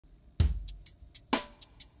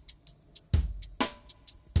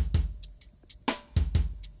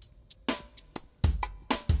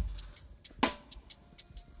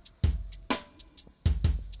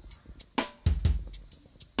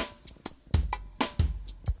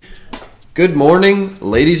Good morning,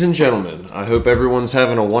 ladies and gentlemen. I hope everyone's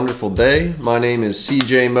having a wonderful day. My name is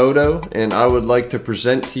CJ Moto, and I would like to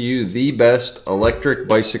present to you the best electric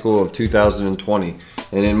bicycle of 2020.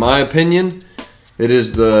 And in my opinion, it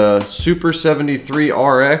is the Super 73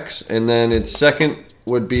 RX, and then its second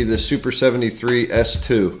would be the Super 73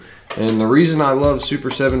 S2. And the reason I love Super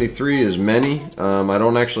 73 is many. I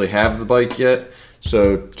don't actually have the bike yet,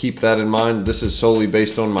 so keep that in mind. This is solely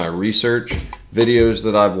based on my research, videos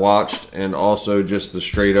that I've watched, and also just the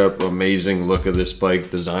straight up amazing look of this bike,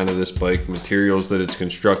 design of this bike, materials that it's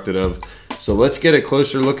constructed of. So let's get a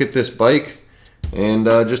closer look at this bike and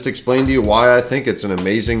just explain to you why I think it's an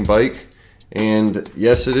amazing bike. And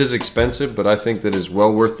yes, it is expensive, but I think that it's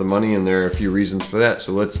well worth the money, and there are a few reasons for that.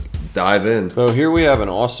 So let's dive in. So here we have an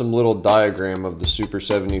awesome little diagram of the Super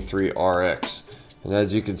 73 RX. And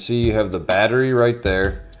as you can see, you have the battery right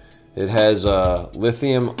there. It has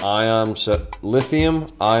lithium ion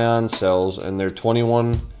cells, and they're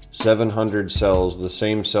 21700 cells, the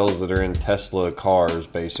same cells that are in Tesla cars,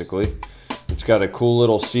 basically. It's got a cool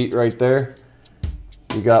little seat right there.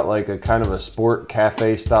 You got like a kind of a sport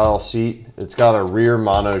cafe style seat. It's got a rear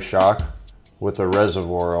monoshock with a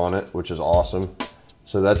reservoir on it, which is awesome.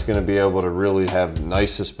 So that's going to be able to really have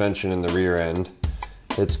nice suspension in the rear end.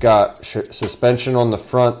 It's got suspension on the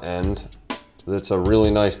front end. That's a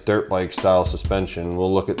really nice dirt bike style suspension.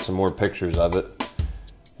 We'll look at some more pictures of it.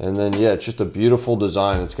 And then yeah, it's just a beautiful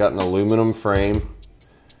design. It's got an aluminum frame,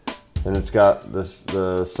 and it's got the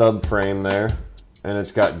subframe there, and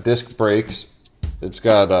it's got disc brakes. It's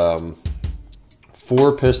got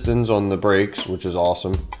 4 pistons on the brakes, which is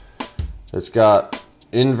awesome. It's got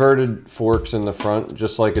inverted forks in the front,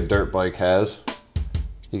 just like a dirt bike has.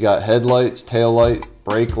 You got headlights, tail light,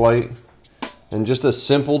 brake light, and just a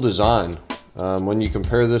simple design. When you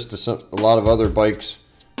compare this to a lot of other bikes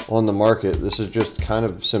on the market, this is just kind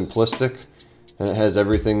of simplistic, and it has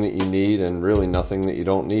everything that you need and really nothing that you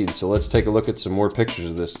don't need. So let's take a look at some more pictures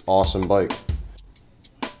of this awesome bike.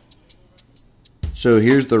 So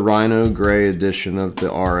here's the Rhino Gray edition of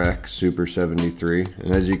the RX Super 73,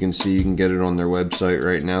 and as you can see, you can get it on their website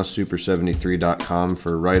right now, super73.com,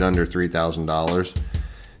 for right under $3,000.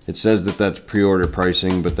 It says that that's pre-order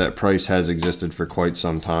pricing, but that price has existed for quite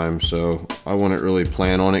some time, so I wouldn't really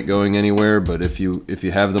plan on it going anywhere. But if you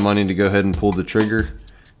have the money to go ahead and pull the trigger,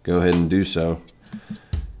 go ahead and do so.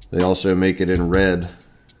 They also make it in red.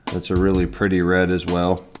 That's a really pretty red as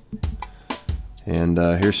well. And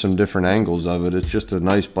here's some different angles of it. It's just a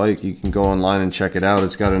nice bike. You can go online and check it out.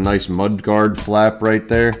 It's got a nice mudguard flap right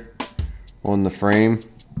there on the frame.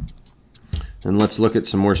 And let's look at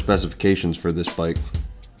some more specifications for this bike.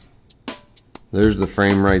 There's the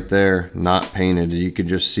frame right there, not painted. You could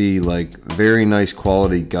just see like very nice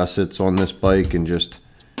quality gussets on this bike, and just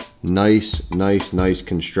nice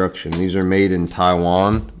construction. These are made in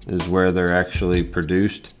Taiwan, is where they're actually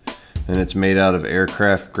produced. And it's made out of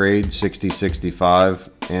aircraft grade 6065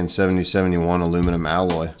 and 7071 aluminum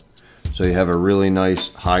alloy. So you have a really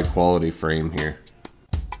nice high quality frame here.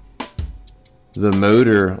 The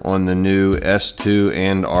motor on the new S2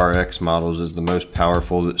 and RX models is the most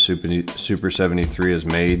powerful that Super 73 has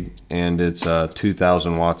made, and it's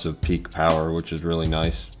 2000 watts of peak power, which is really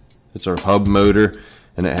nice. It's a hub motor,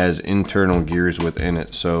 and it has internal gears within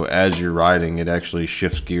it, so as you're riding, it actually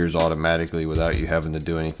shifts gears automatically without you having to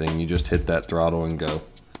do anything. You just hit that throttle and go.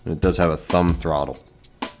 And it does have a thumb throttle.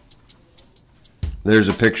 There's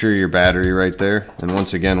a picture of your battery right there, and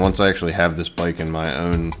once again, once I actually have this bike in my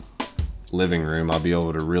own living room, I'll be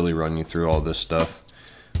able to really run you through all this stuff.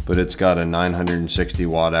 But it's got a 960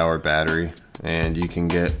 watt hour battery, and you can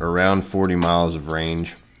get around 40 miles of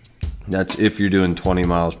range. That's if you're doing 20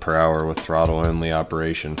 miles per hour with throttle only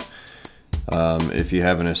operation. If you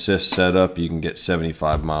have an assist setup, you can get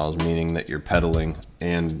 75 miles, meaning that you're pedaling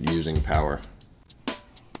and using power.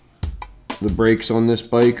 The brakes on this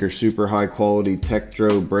bike are super high quality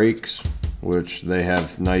Tektro brakes, which they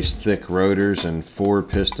have nice thick rotors and 4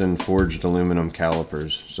 piston forged aluminum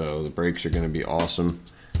calipers. So the brakes are going to be awesome.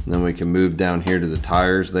 And then we can move down here to the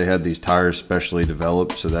tires. They had these tires specially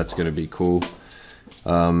developed, so that's going to be cool.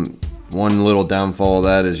 One little downfall of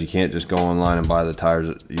that is you can't just go online and buy the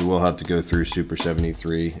tires. You will have to go through Super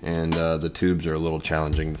 73, and the tubes are a little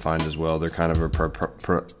challenging to find as well. They're kind of a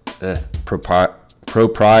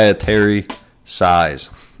proprietary size.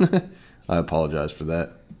 I apologize for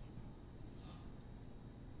that.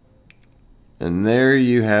 And there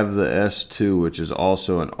you have the S2, which is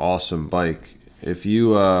also an awesome bike. If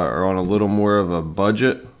you are on a little more of a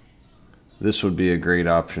budget, this would be a great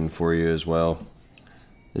option for you as well.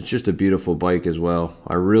 It's just a beautiful bike as well.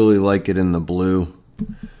 I really like it in the blue.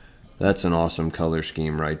 That's an awesome color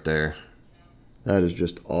scheme right there. That is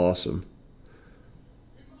just awesome.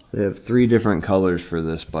 They have 3 different colors for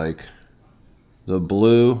this bike. The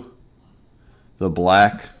blue, the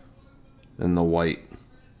black, and the white.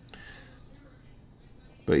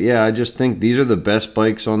 But yeah, I just think these are the best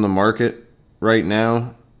bikes on the market right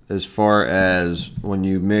now as far as when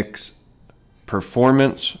you mix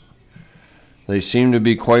performance. They seem to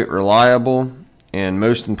be quite reliable, and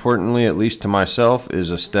most importantly, at least to myself,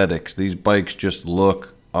 is aesthetics. These bikes just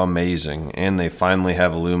look amazing, and they finally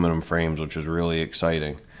have aluminum frames, which is really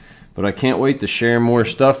exciting. But I can't wait to share more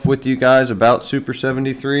stuff with you guys about Super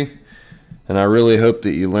 73, and I really hope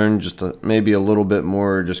that you learned just maybe a little bit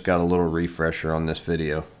more, or just got a little refresher on this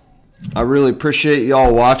video. I really appreciate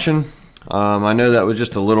y'all watching. I know that was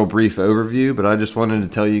just a little brief overview, but I just wanted to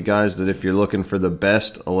tell you guys that if you're looking for the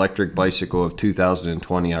best electric bicycle of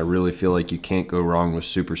 2020, I really feel like you can't go wrong with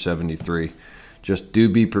Super 73. Just do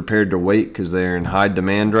be prepared to wait, because they're in high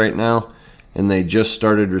demand right now, and they just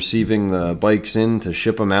started receiving the bikes in to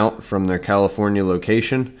ship them out from their California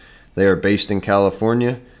location. They are based in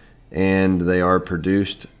California, and they are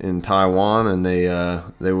produced in Taiwan, and they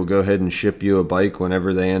will go ahead and ship you a bike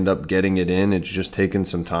whenever they end up getting it in. It's just taken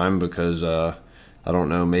some time because I don't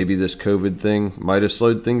know, maybe this COVID thing might have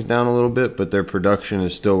slowed things down a little bit, but their production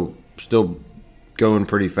is still going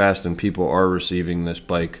pretty fast, and people are receiving this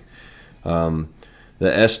bike. The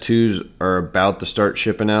S2s are about to start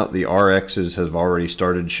shipping out. The RXs have already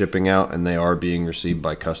started shipping out, and they are being received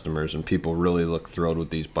by customers, and people really look thrilled with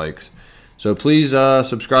these bikes. So please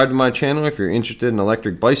subscribe to my channel if you're interested in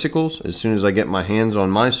electric bicycles. As soon as I get my hands on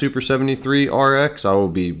my Super 73 RX, I will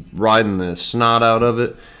be riding the snot out of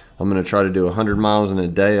it. I'm going to try to do 100 miles in a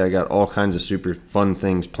day. I got all kinds of super fun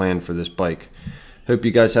things planned for this bike. Hope you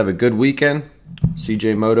guys have a good weekend.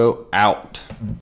 CJ Moto out.